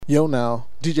Yo now,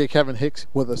 DJ Kevin Hicks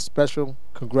with a special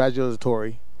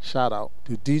congratulatory shout out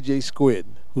to DJ Squid,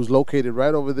 who's located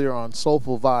right over there on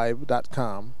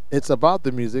soulfulvibe.com. It's about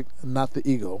the music, not the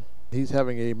ego. He's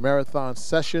having a marathon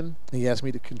session, and he asked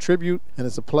me to contribute, and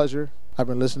it's a pleasure. I've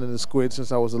been listening to Squid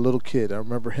since I was a little kid. I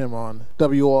remember him on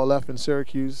WOLF in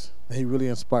Syracuse, and he really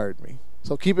inspired me.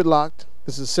 So keep it locked.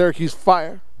 This is Syracuse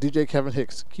Fire, DJ Kevin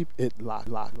Hicks. Keep it locked.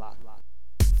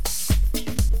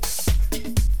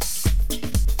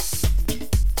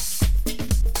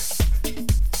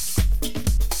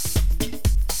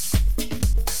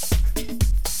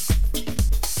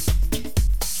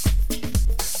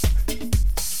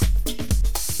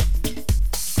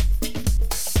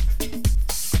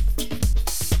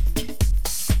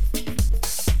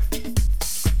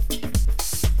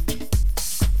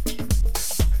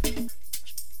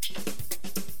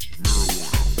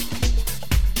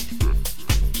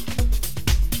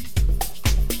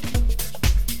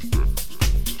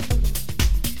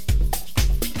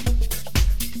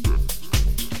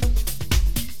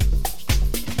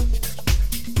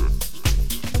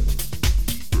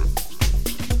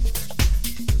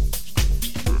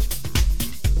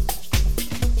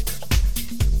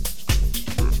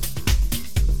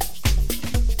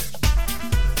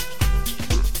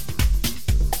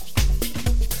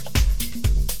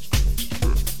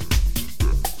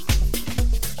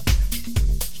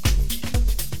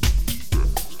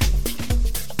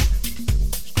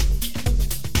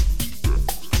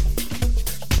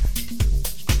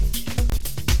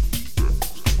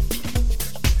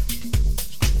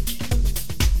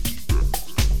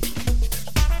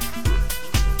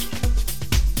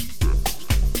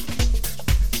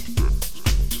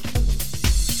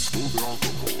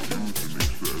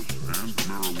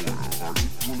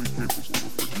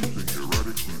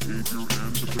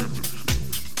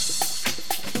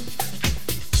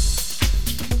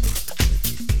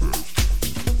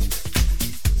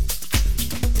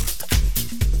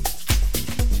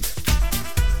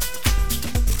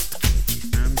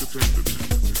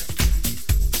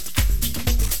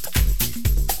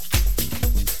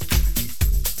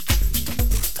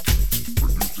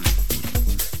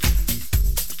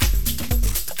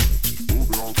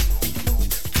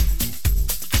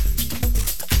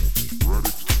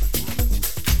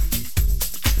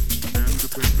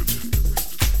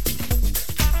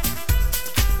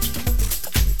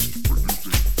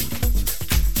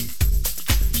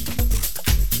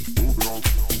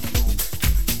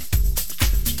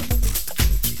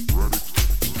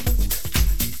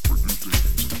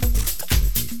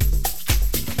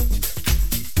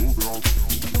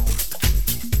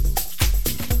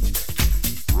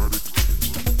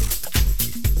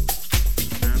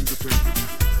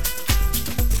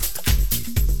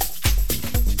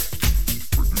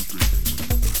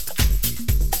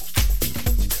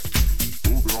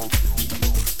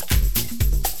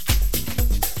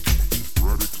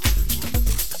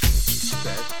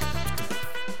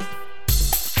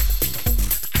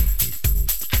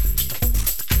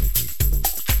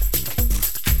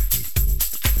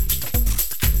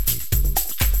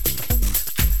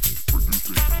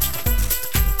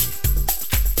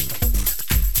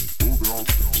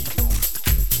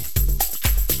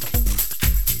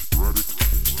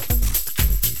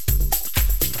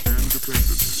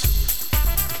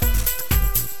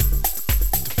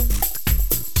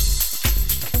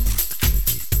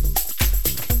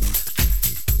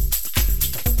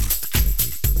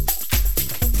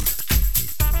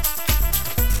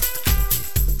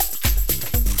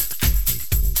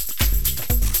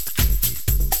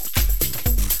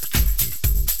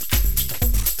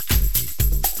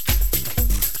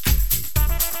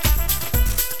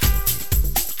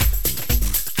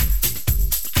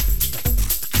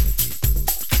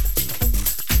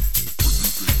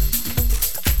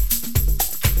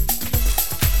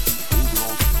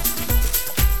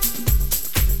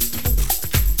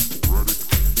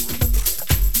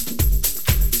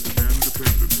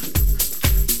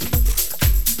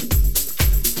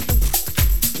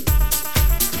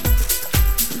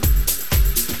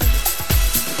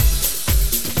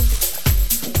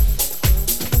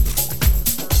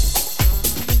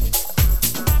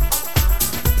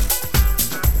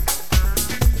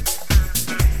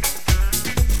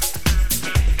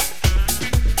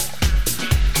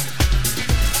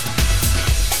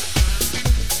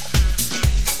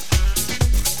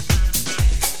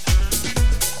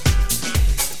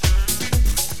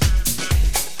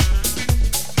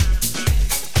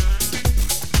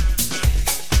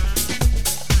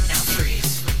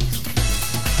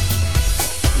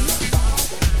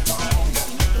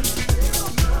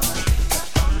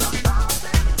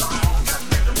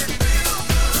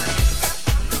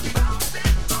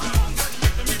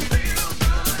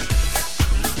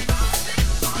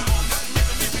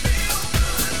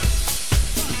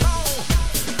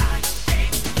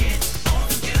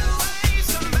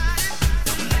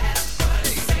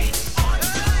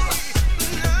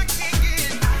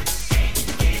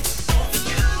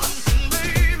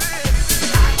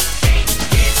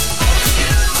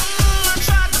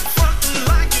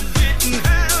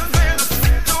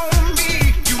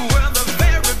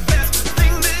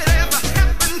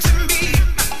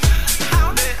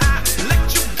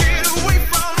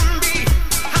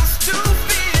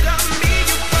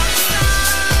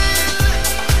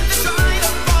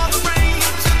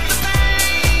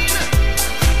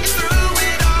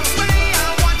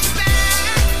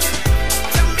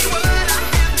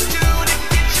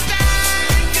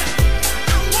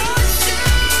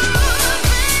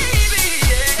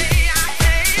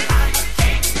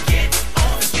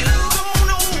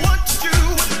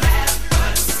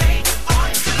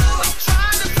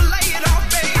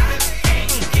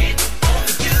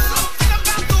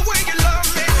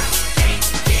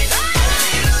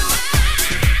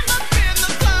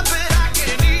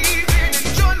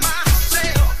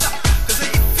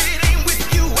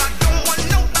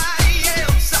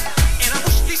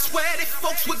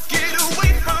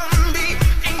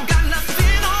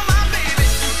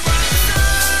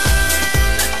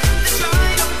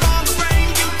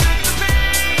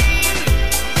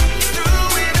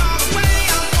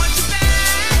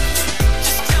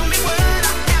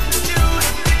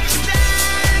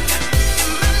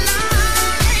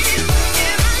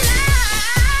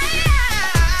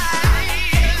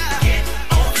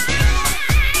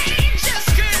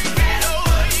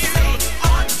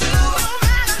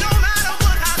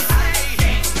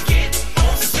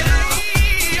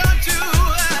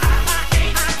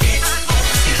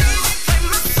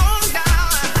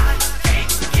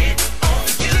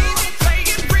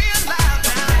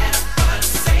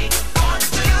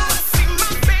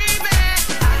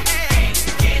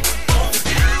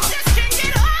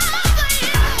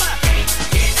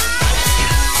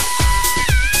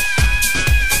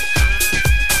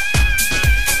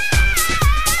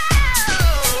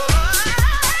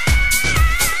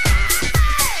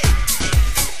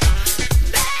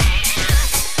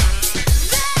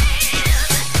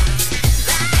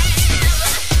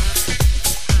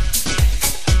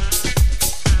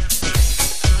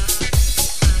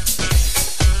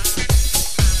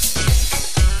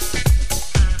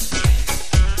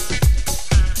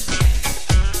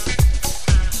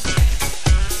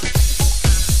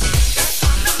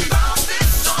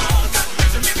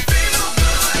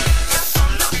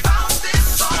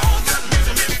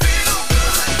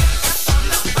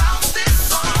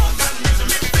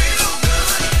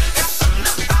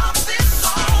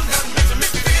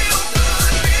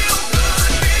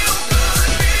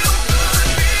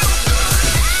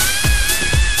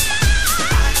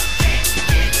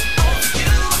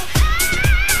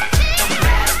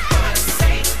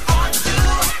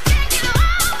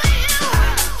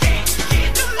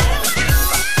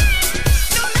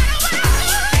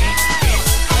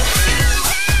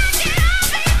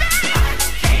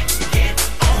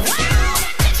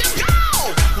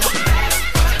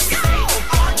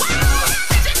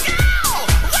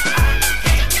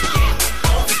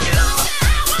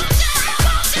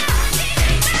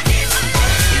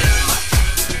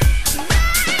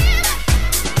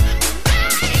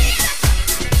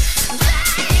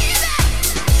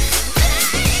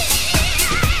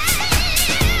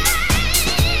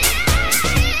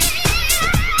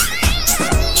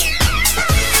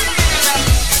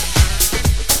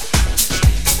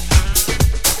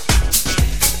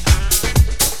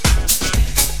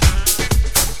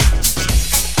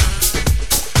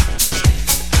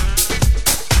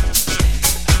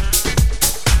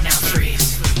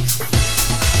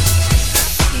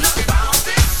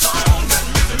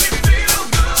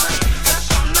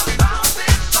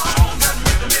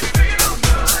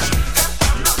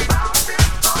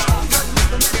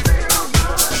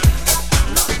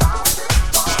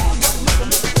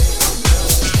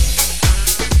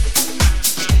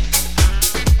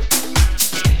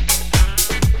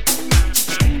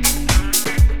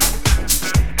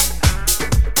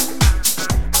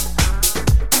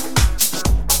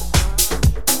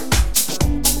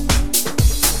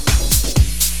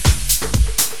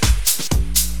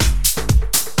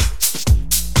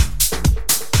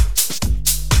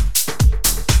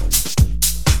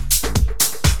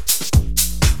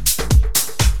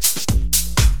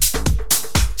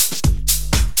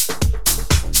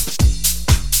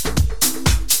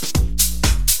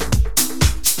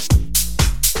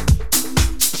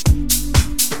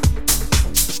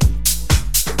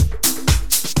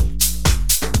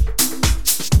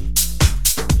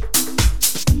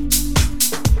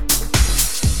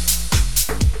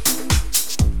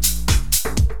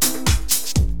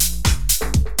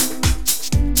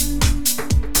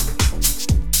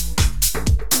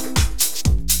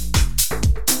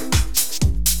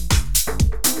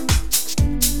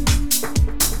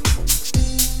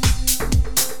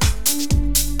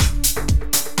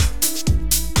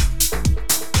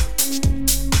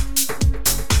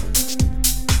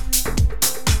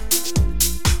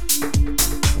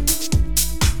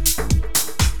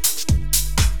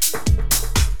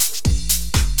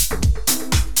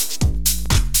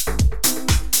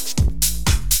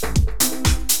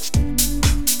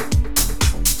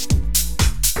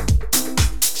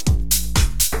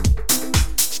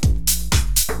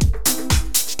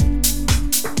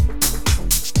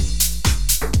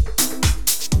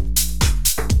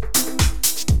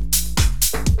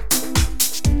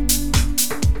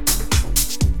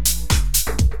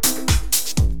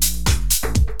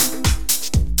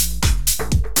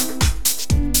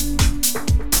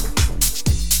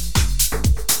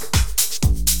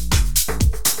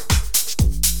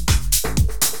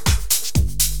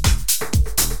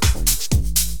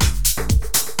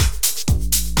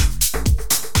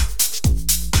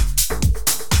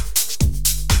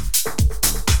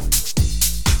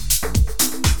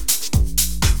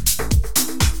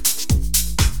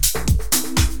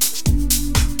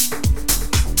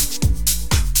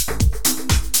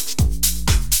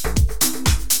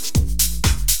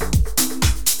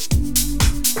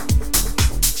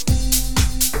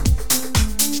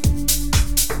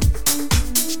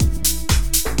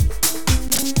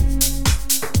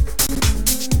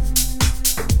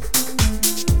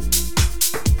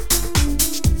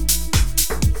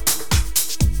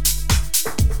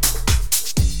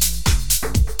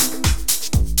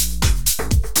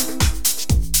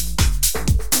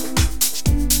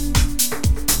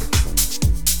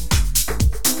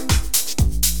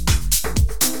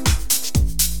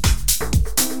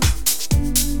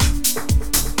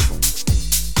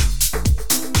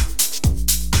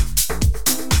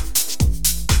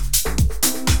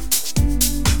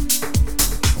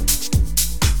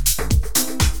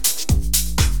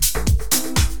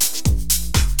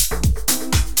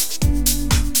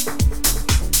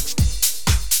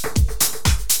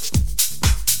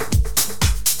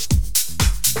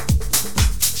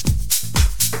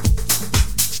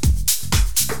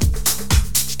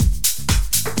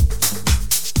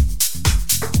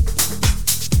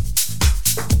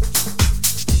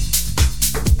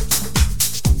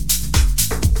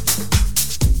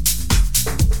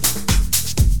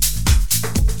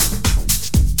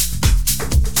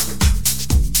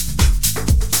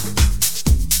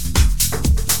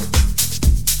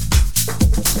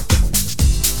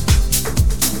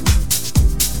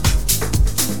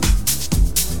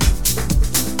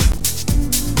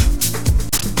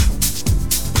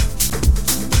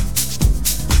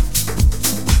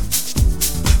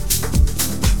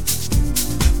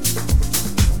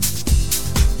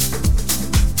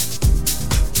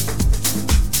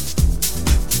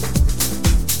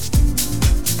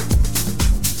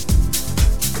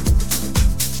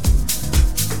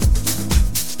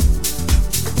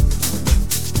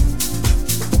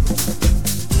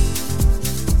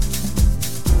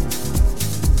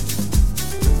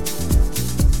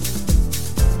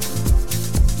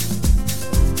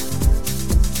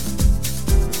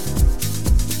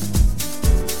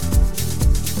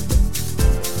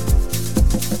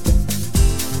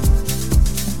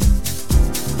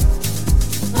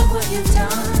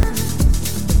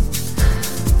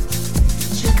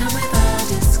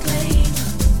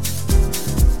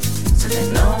 that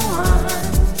no one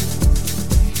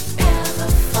ever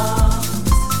falls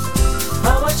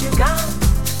for what you got.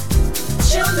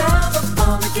 She'll never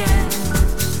fall again.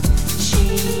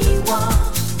 She won't.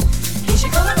 Here she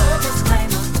goes, another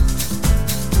disclaimer.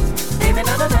 Baby,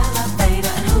 not an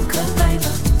elevator, and who could blame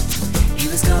her? He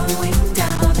was going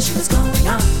down, and she was going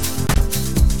up.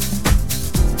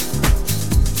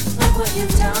 Look what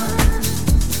you've done.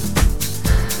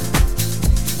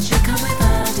 She'll come with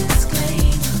a disclaimer.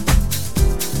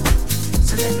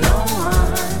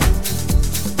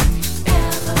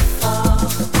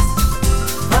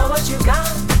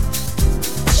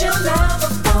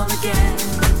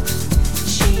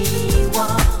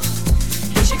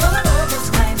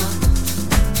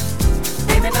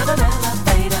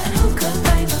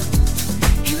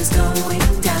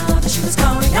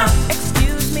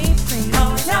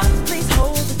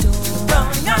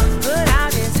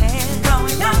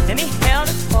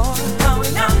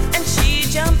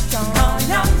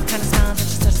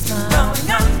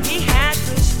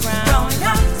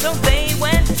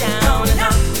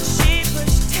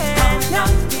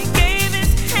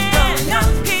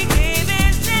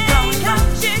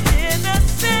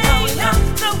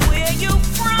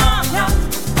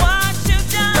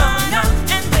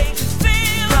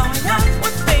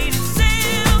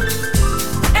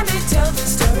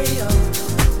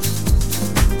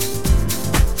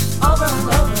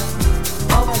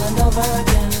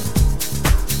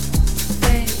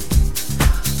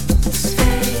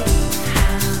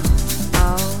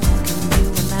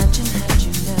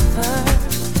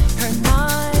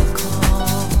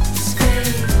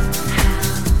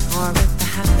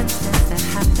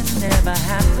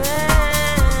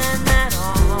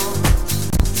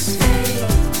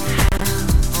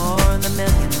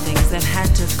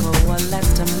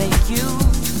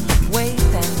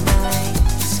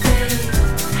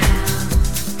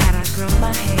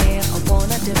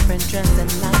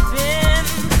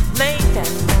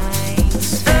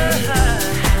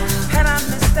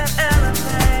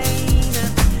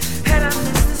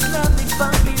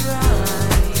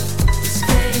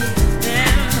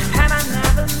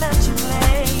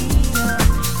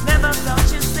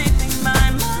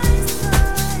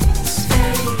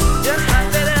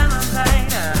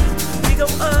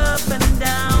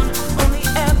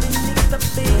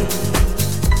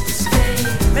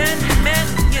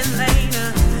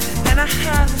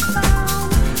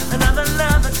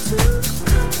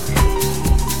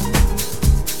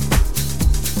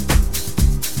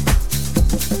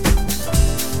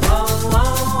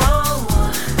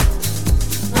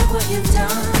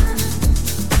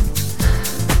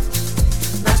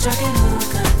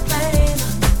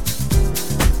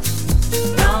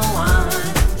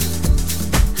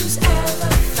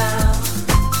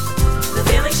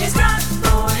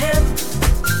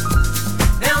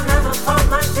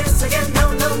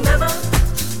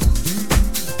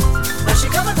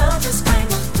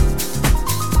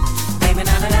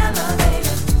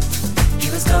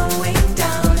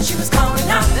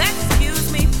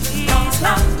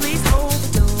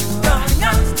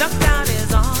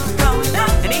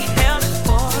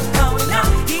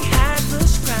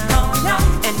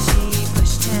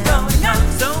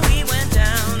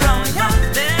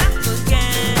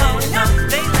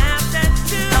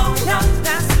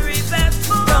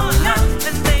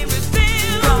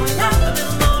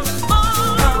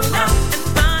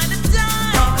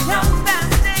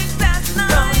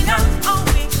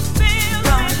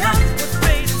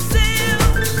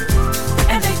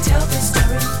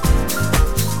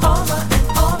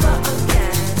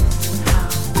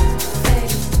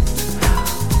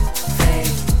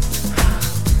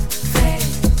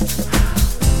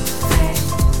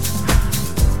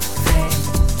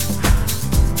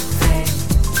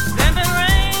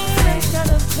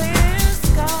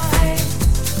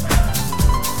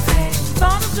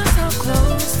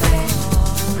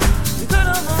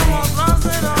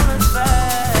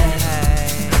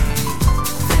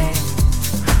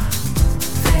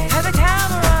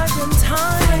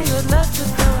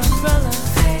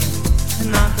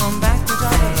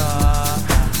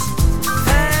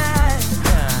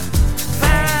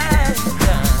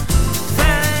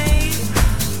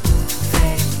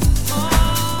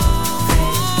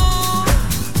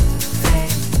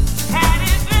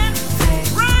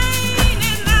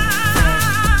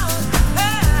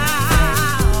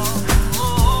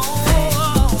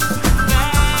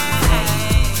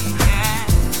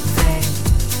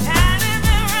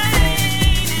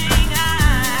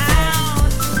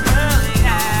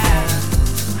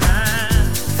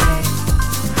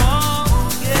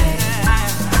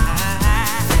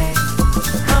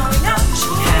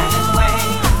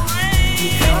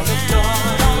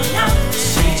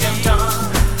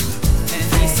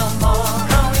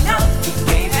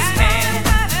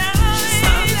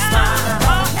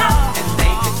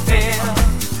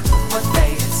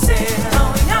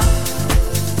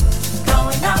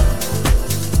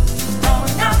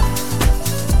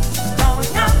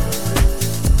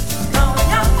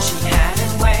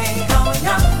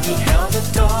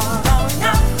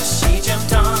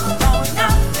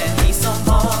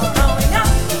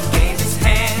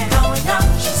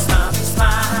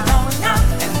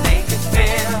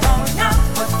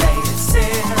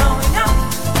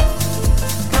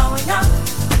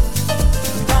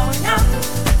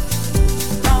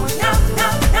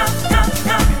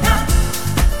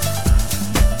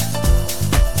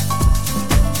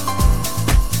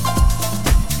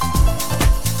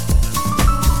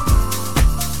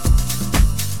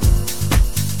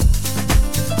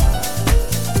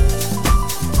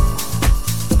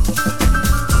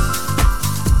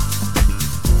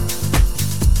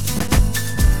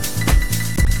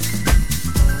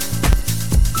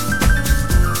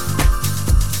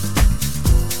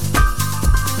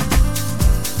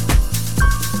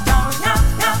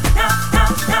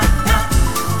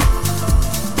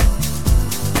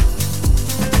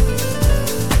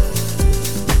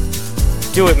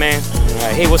 Do it, man. All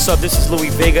right. Hey, what's up? This is Louis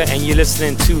Vega, and you're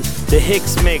listening to the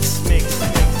Hicks Mix.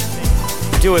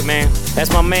 Do it, man.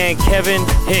 That's my man, Kevin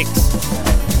Hicks.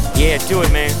 Yeah, do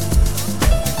it, man.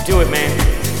 Do it,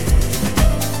 man.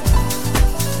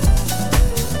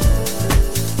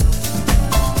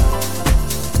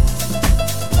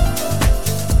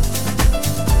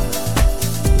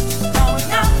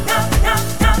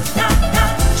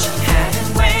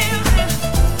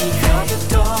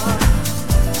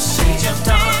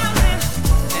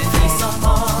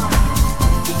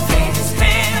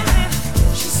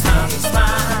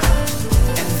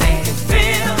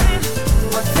 Feel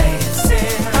what they had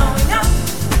said.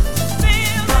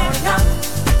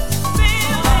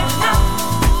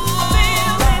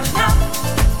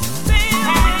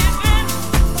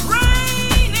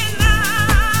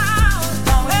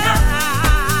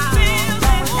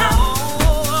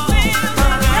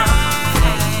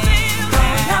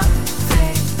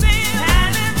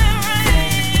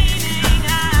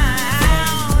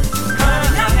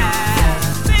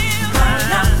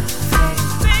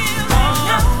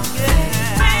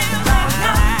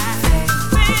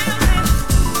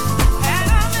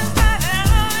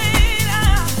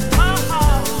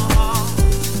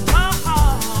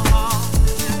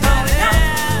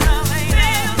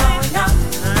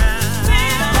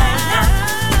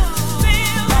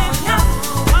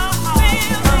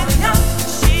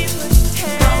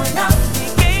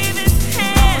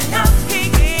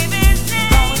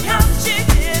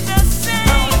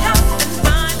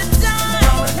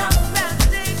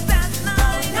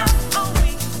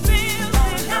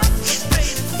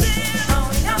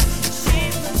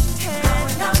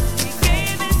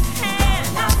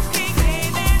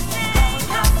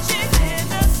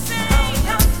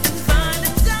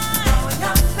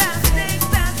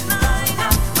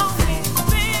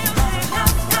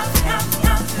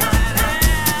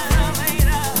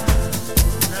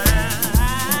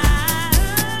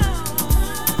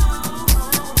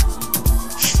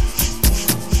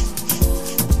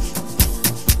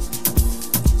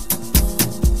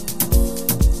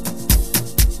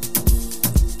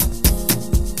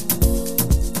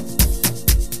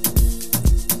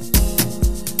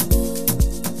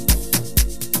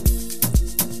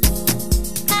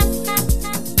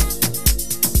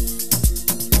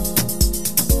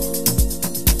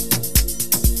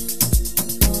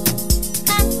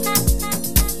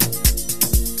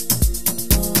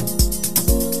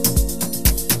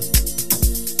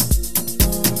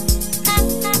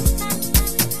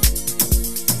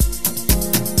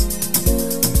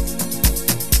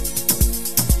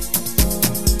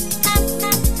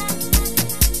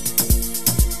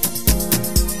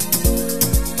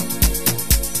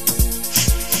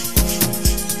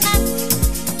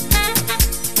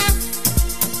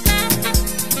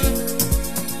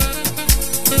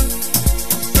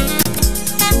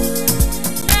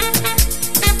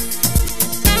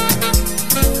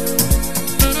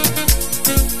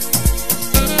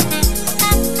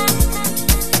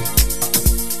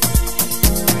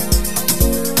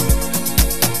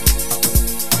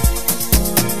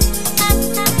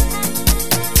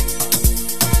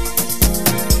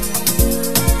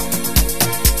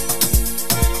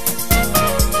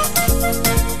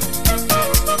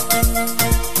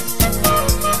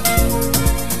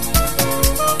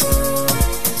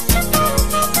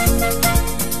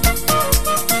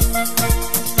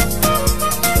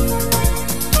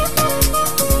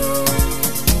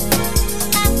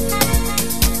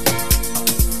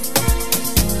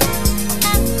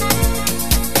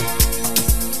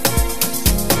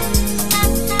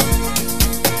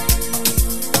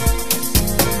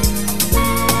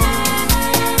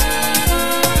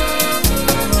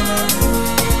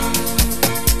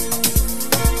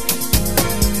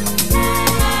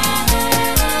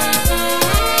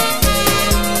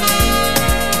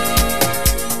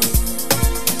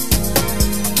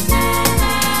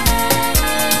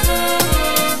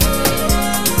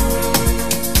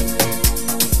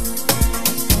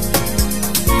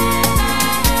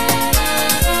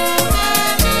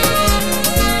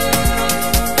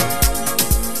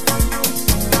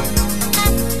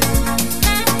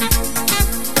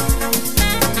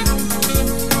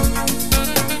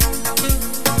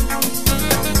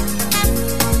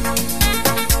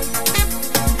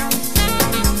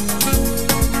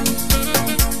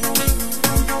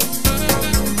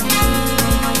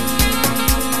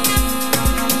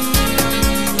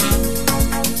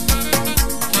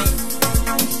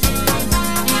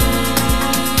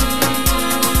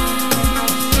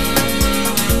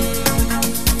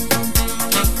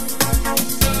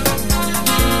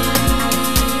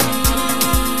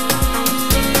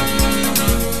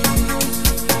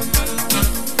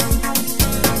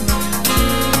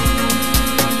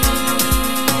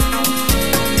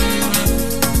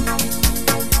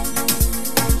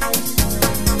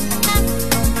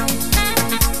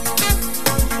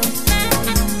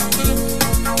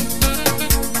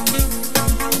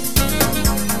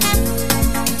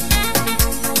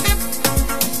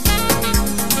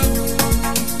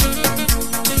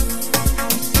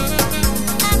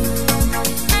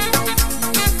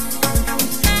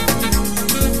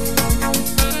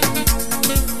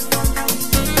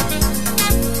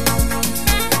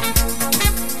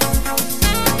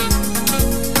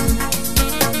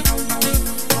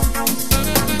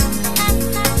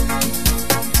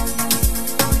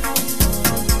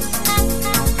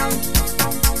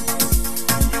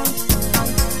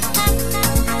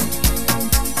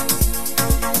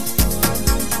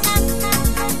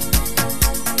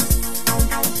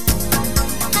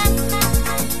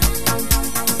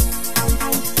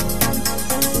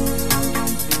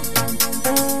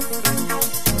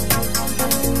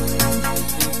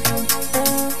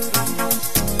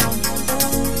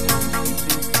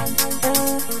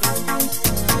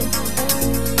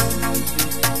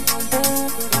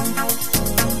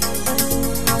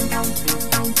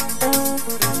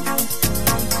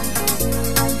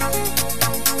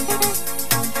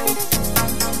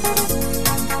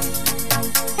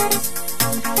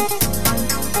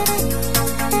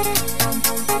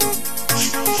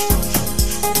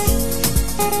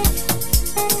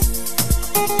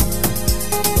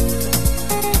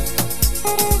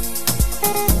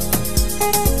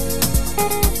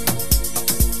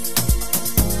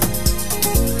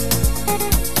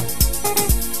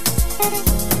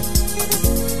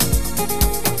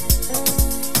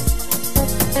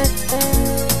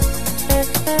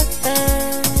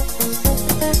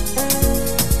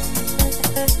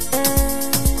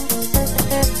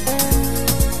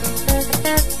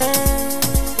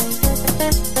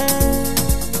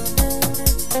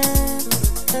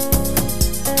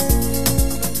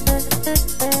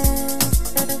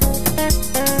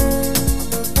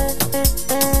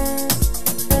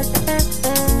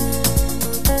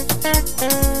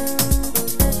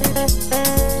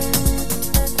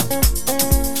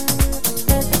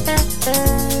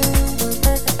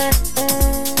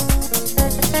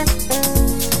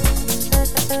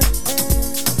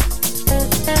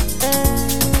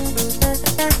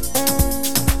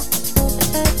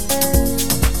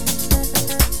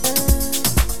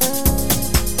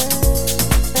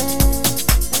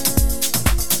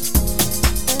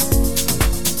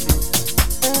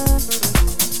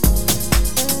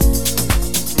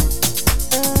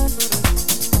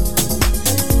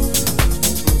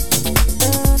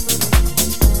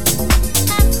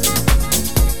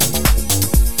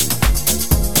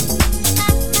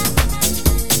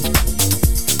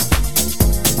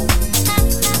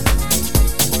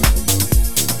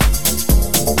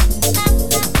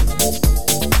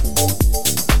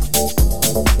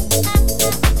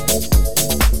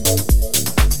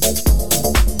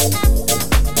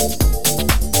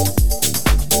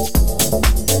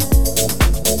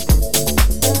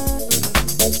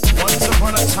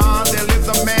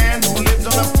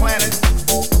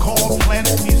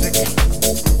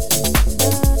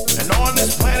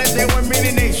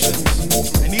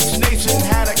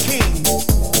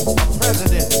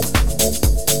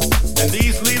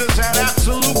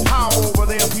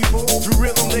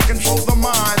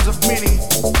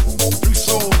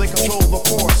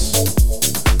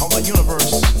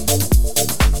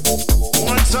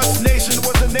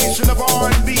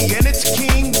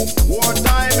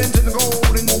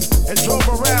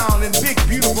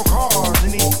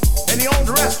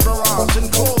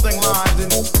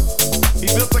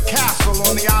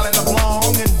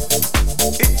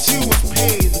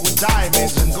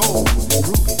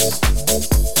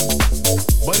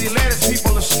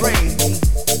 astray.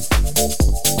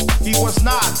 He was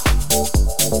not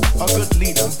a good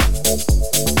leader.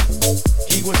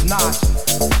 He was not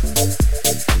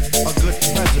a good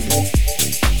president.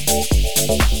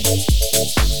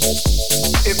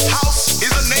 If house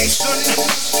is a nation,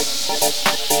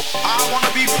 I want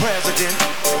to be president.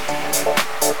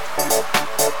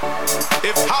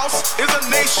 If house is a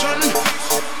nation,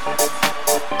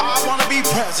 I want to be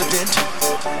president.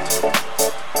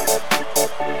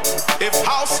 If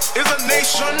house is a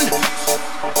nation,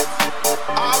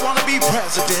 I want to be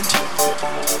president.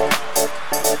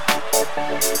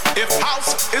 If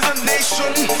house is a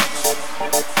nation,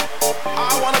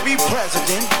 I want to be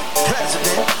president,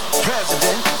 president,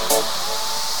 president.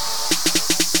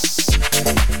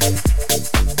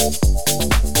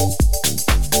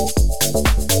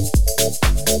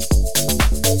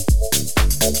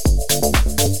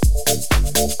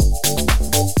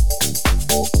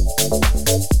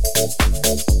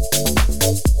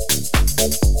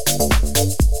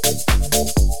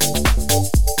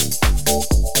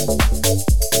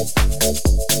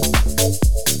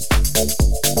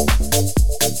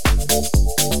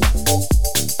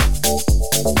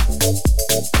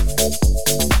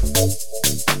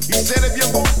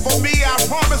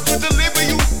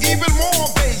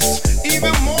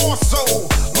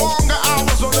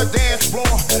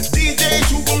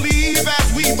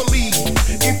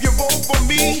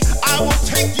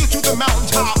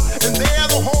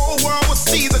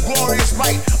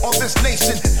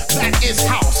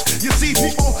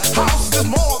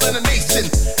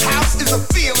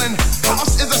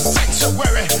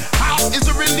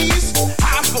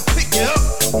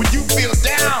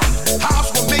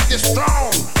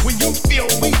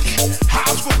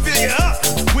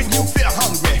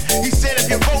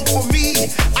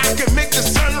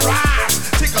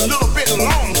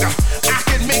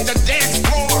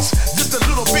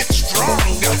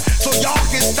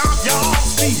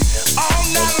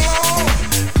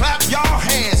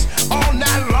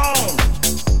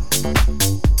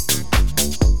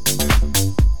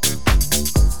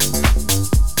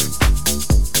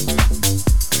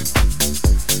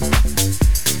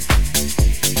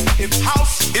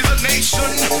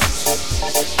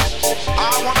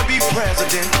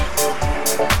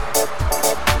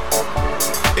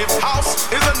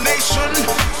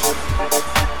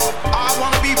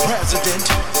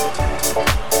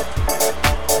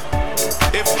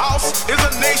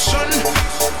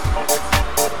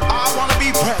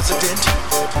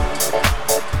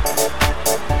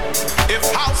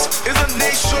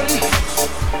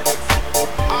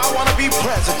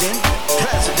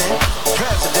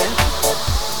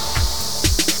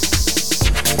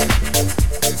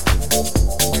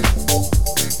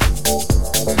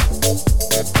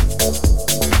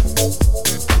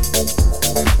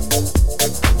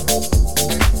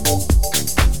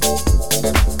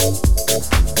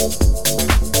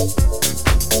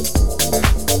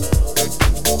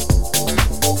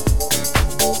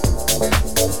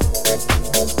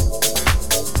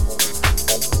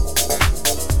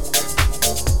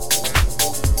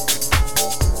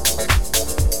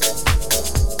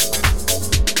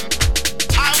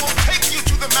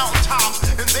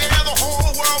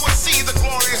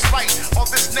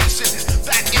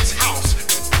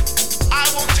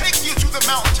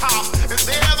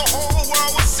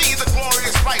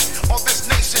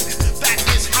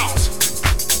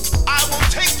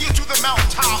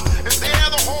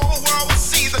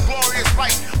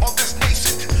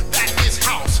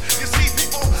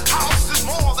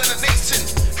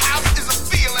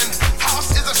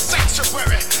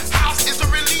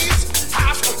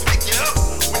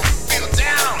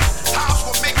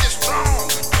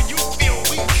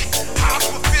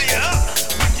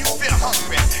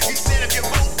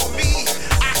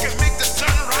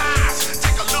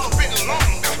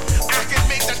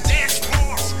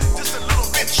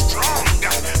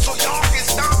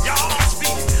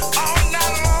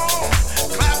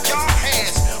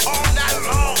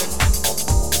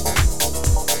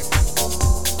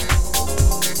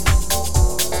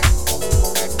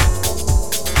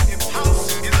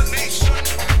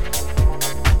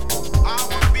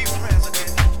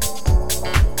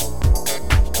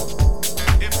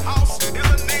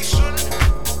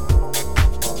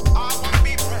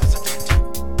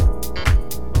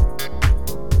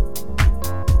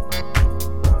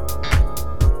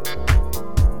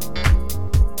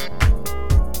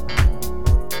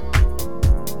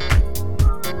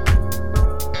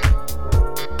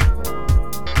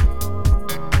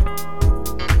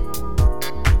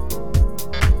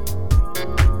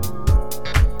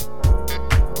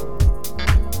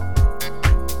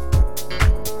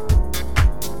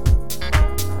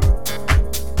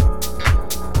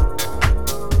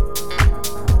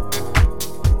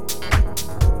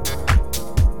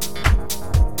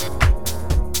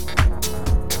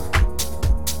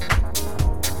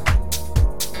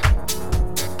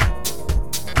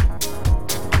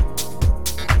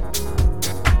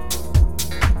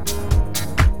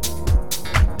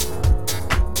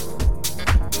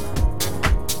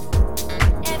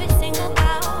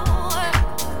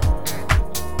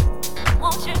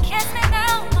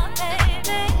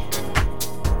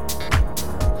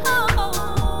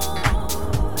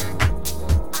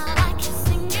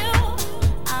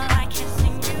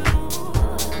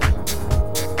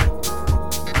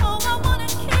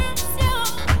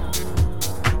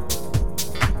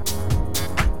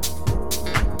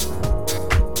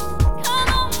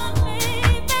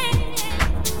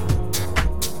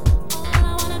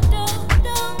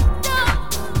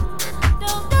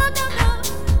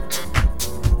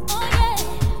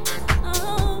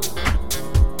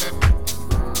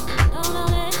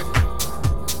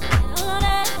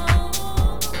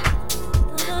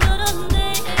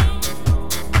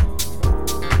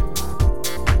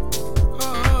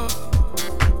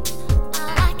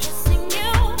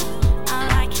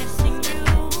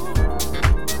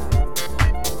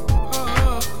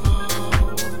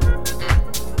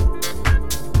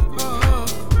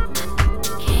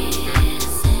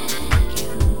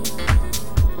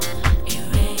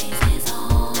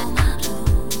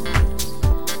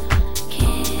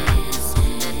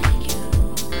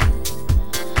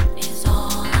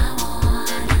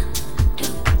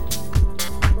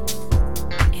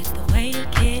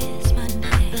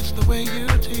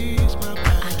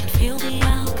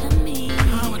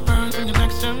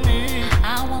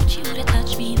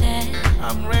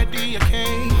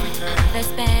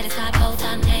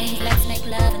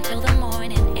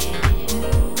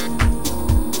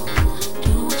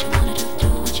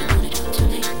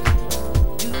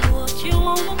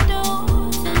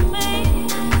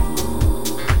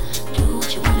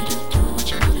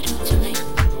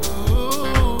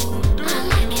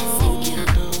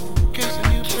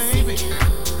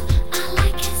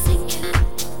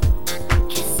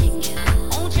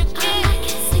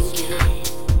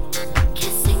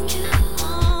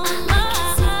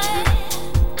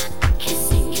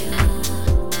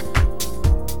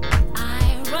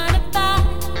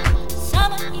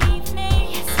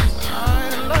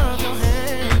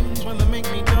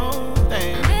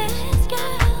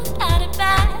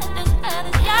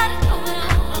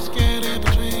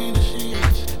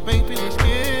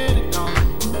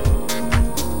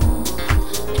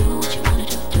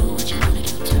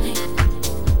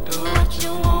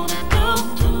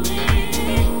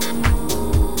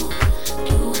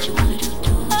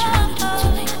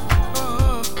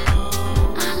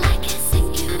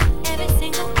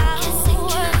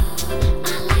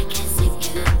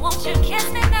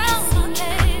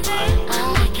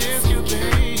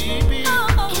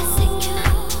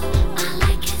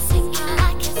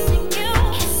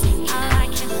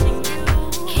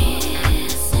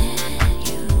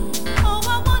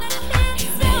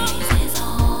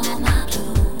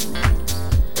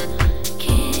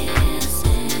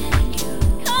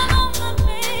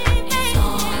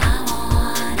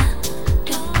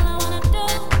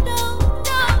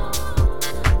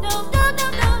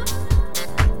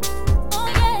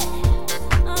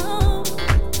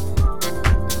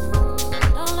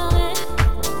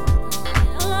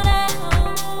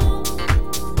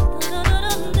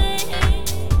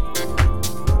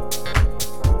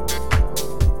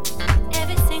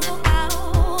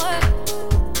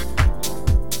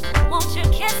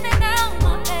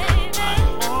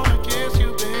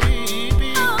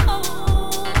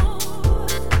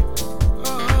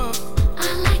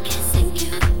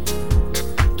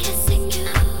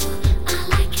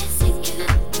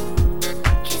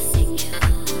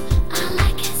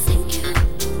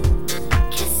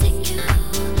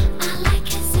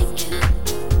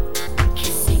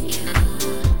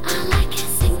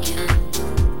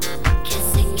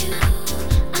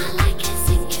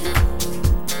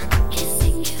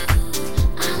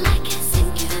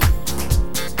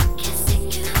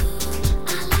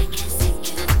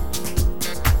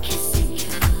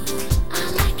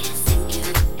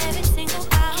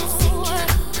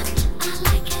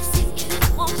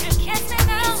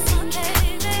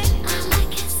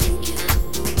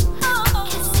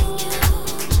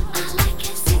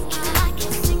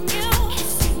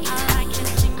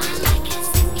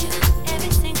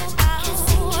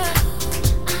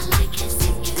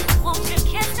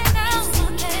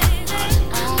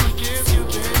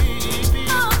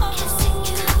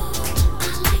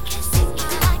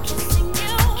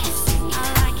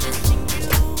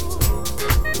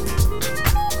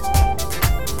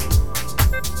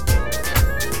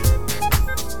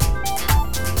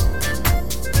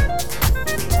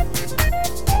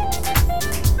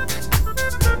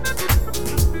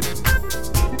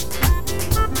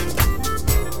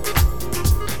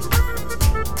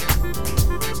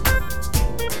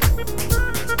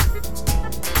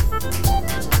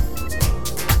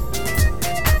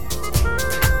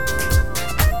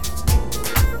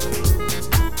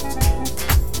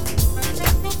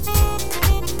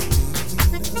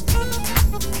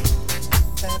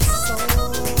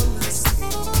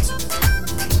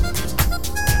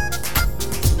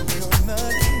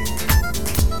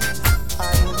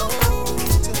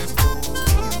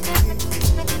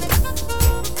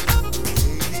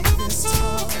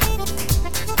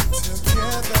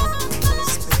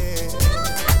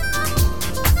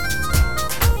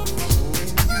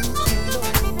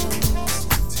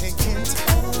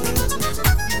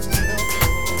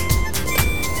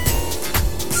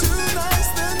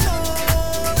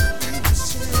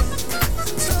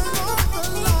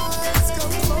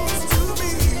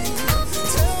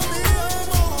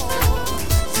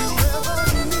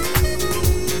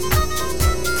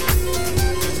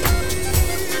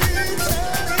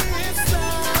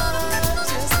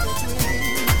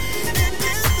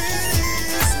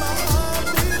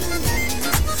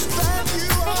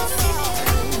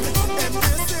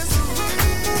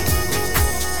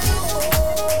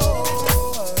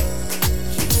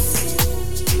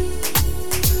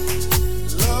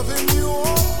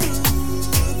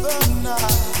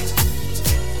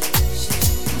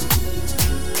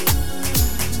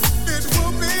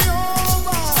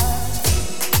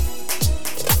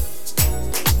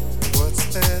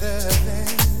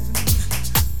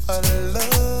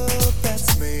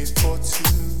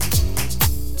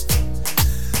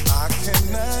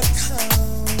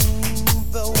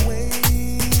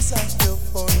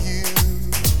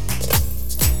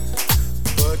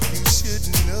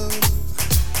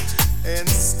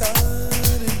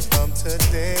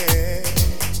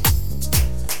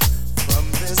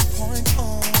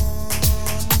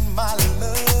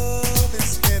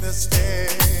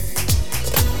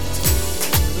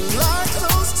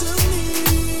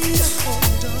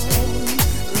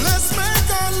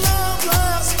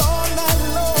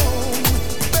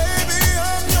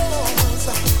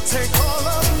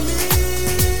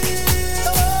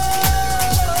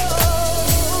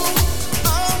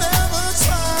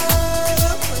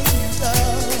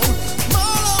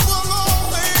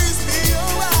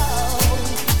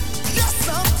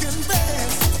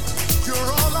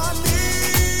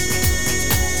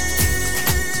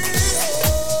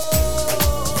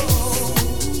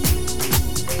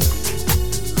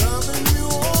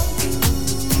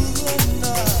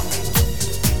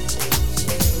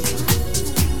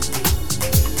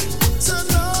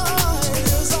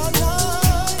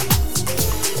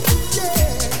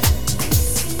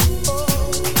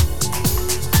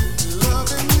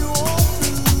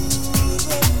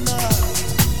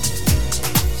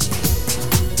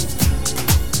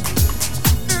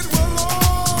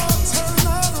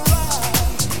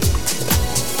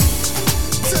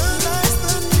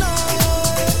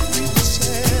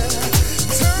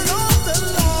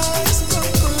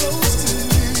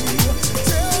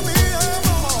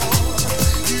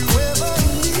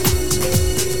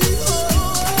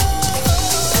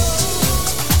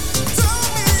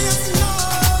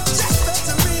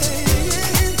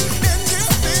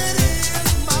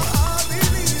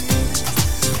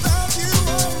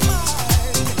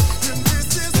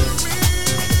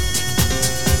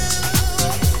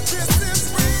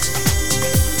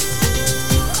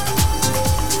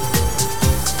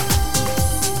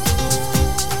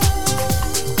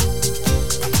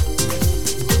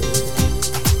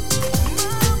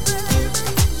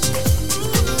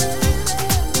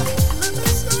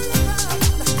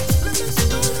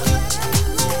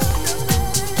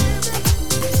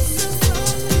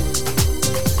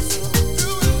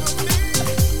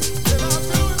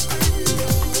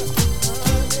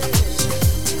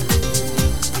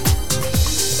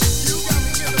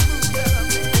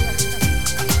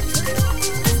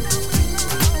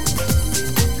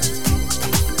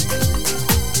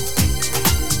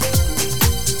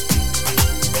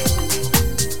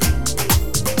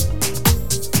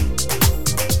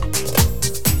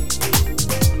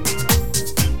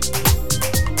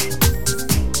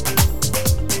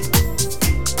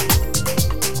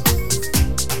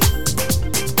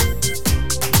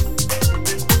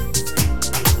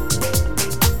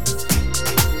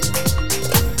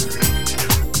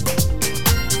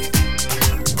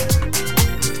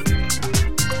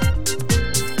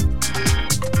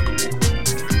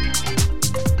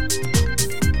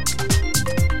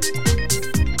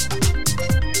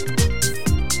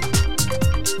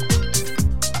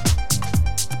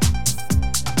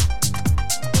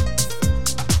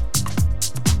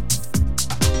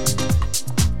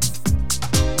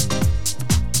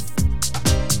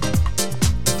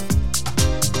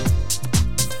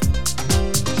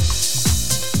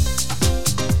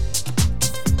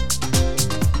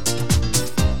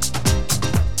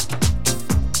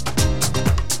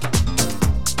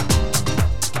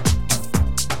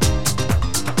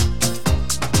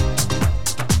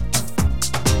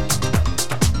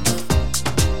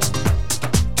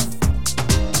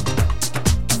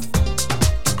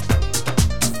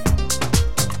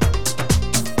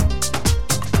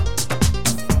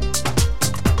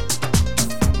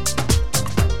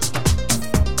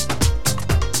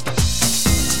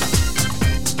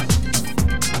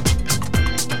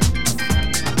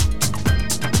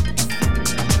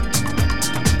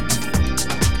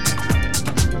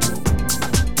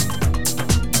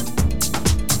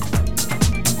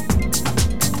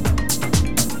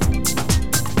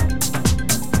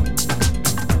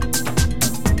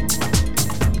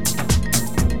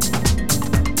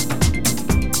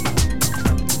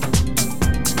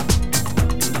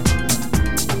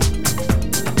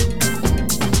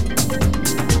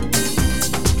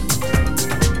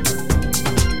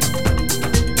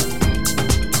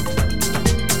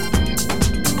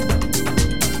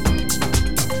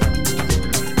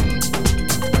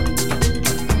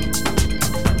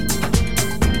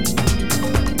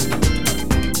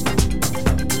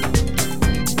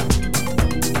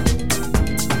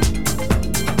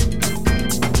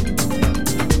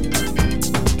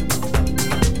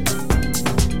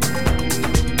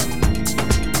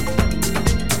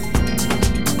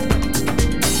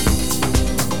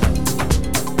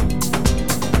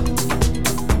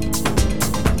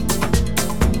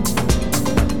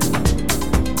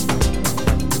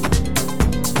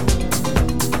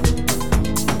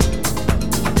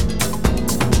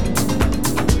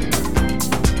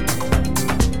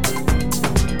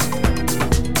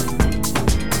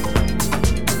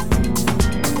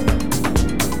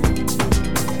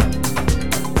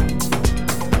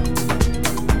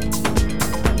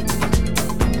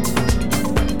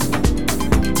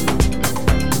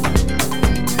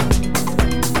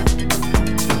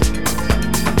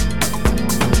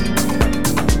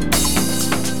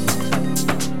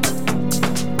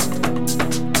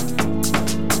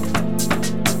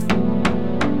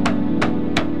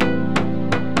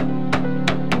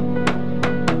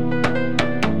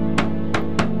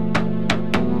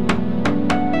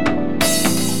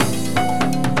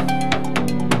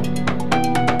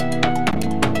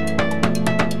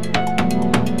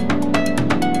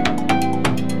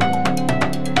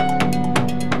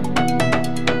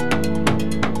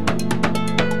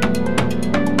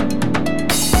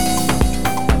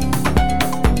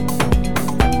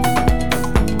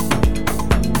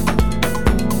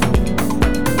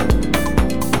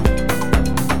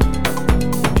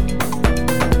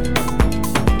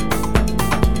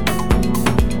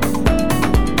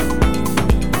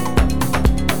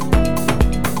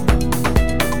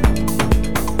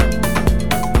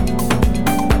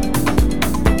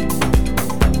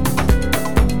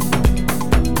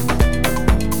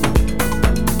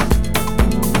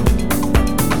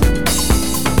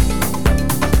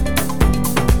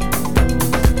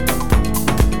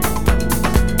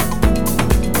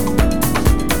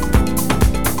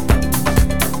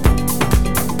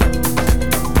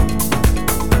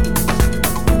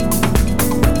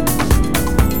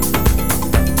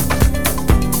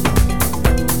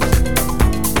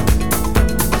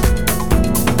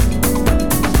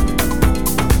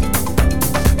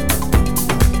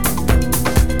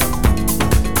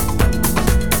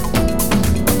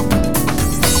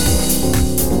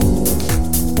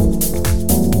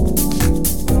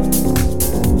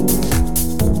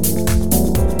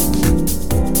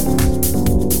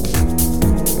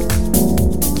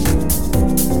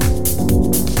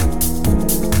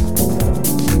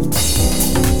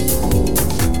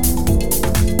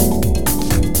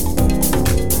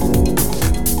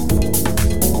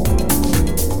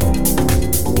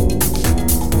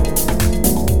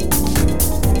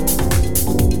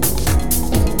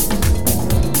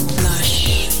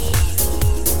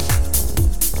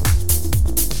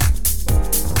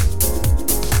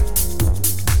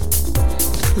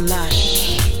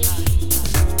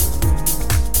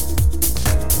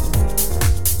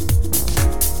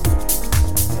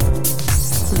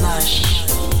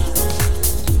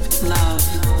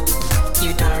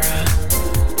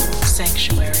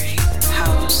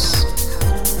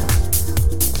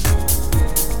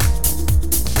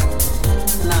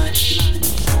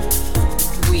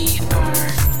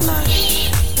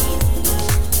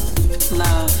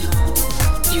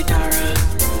 Udara,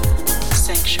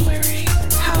 Sanctuary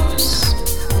House.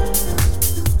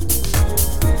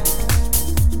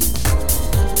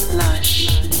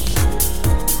 Lush.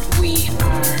 We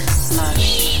are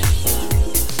lush.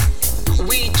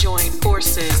 We join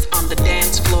forces on the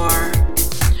dance floor.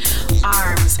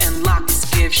 Arms and locks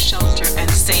give shelter and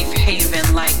safe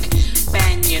haven like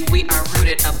Banyan. We are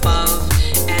rooted above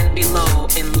and below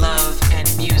in love and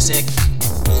music.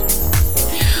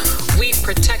 We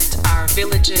protect our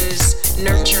villages,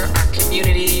 nurture our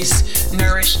communities,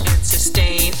 nourish and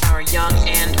sustain our young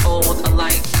and old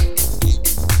alike.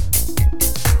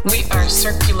 We are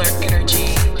circular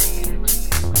energy.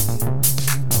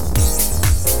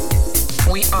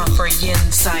 We offer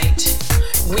yin sight.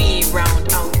 We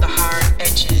round out the hard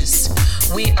edges.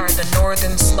 We are the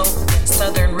northern slope and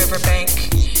southern riverbank.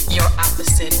 Your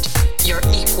opposite, your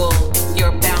equal,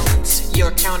 your balance,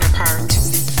 your counterpart.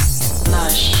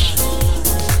 Lush.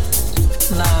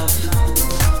 Love.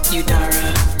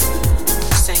 Udara.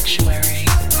 Sanctuary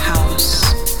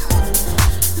House.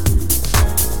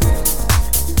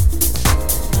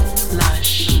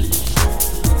 Lush.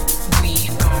 We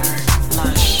are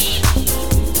lush.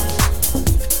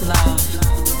 Love.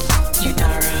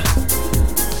 Udara.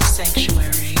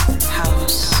 Sanctuary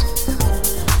House.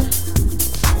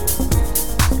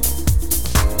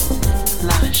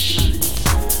 Lush.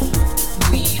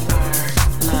 We are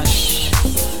lush.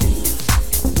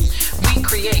 We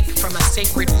create from a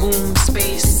sacred womb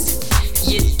space.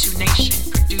 Yin to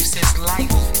nation produces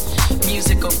life.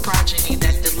 Musical progeny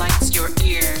that delights your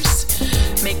ears.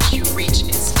 Makes you reach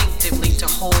instinctively to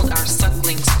hold our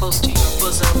sucklings close to your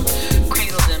bosom.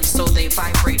 Cradle them so they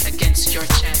vibrate against your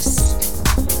chest.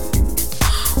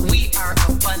 We are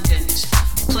abundant,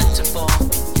 plentiful,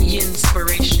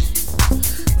 inspiration.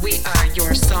 We are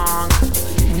your song.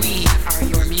 We are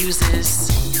your muses.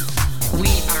 We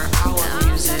are our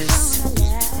muses.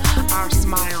 Our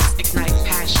smiles ignite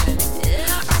passion.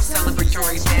 Our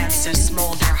celebratory dances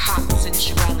smolder hot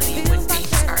sensuality when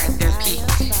beats are at their peak.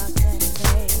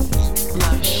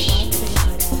 Lush.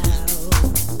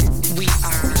 We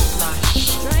are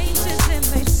lush.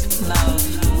 Love.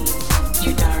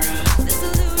 Udara.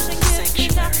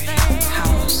 Sanctuary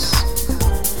House.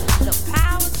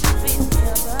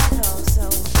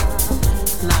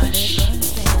 Lush.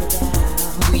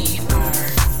 We are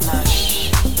lush.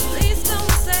 Love.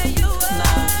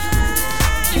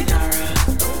 Udara.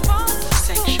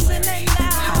 Sanctuary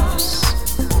House.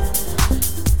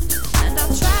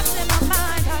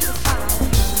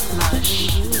 Lush.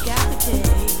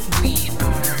 We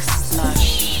are lush.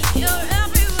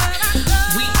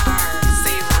 We are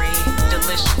savory,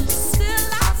 delicious,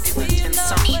 opulent, and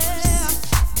sumptuous.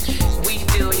 We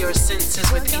fill your senses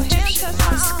with Egyptian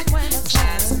musk,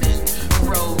 jasmine,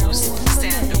 rose,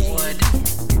 sandalwood.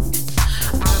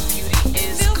 Our beauty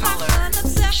is color,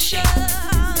 shape,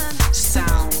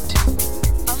 sound.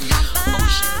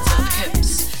 Oceans of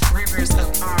hips, rivers of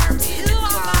arms, and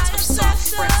clouds of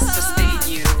soft breaths sustain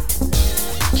you.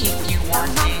 Keep you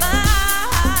wanting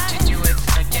to do it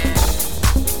again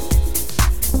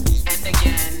and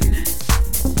again.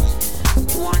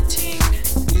 Wanting,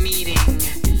 needing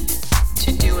to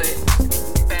do it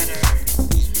better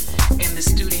in the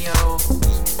studio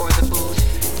or the booth.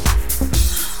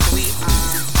 We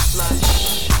are lush.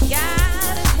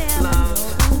 Love.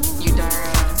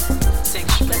 Udara.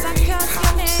 Sanctuary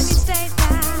House.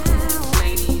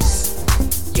 Ladies.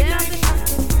 Uniting.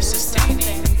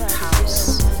 Sustaining house.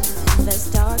 There's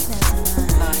darkness in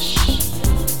my Lush.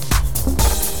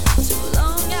 Too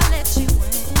long I let you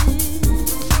in,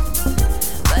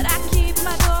 but I keep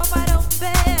my door wide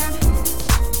open.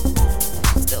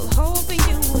 Still hoping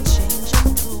you will change and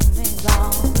prove me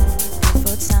wrong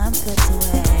before time slips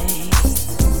away.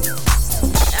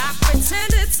 I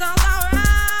pretend it's all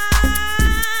alright,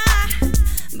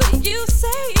 but you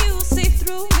say you see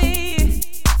through me.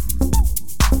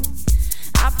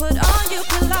 I put on, you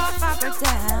pull off, I break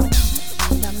down,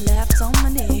 and I'm left on my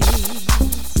knees.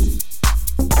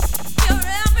 You're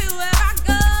everywhere I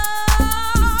go,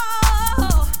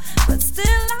 but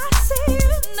still I see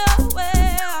you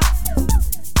nowhere.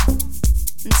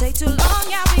 And take too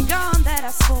long, I'll be gone, that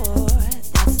I swore.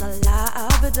 That's a lie,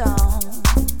 I'll be done.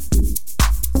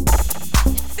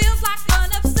 It feels like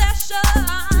an obsession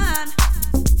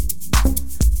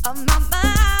of my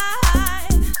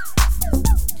mind.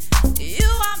 You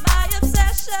are my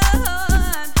obsession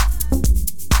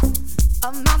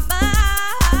of my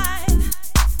mind.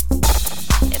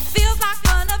 It feels like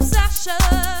an obsession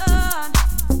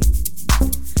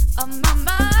of my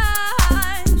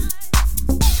mind.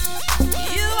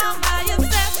 You are my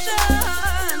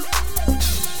obsession.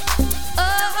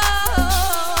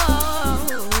 Oh.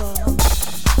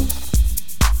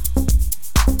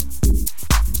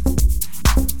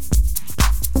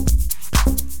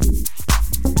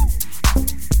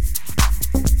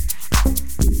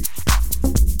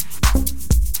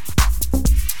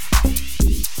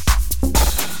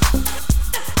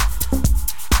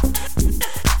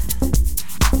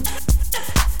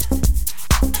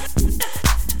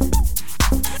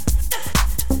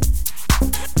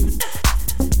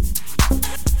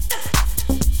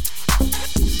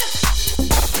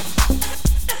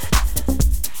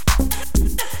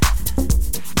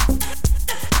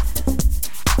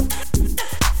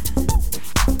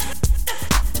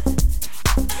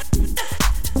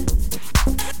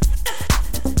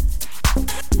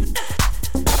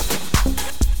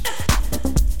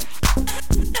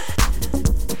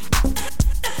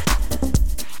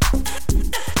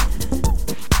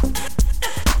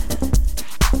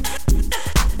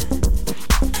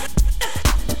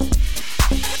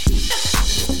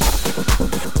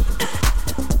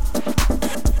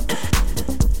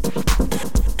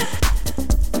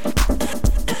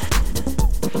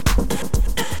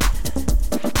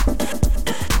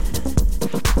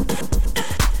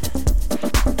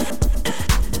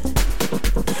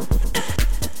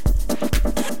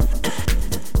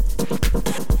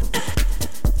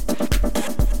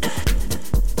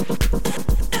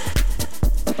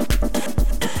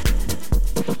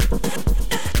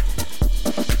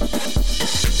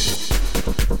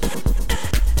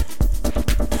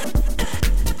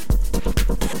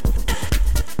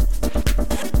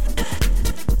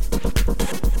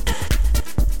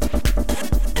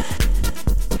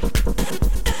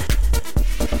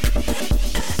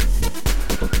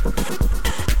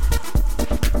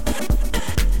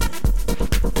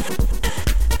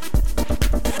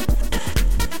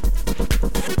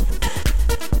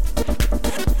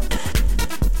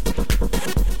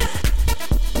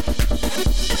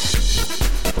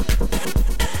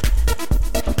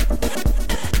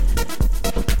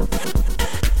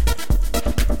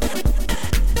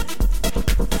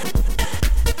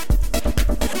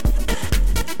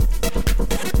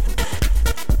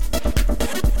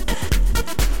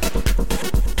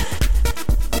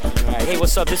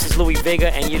 what's up? This is Louis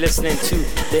Vega, and you're listening to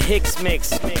the Hicks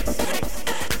Mix.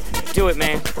 Do it,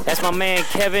 man. That's my man,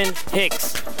 Kevin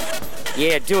Hicks.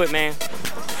 Yeah, do it, man.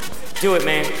 Do it,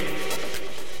 man.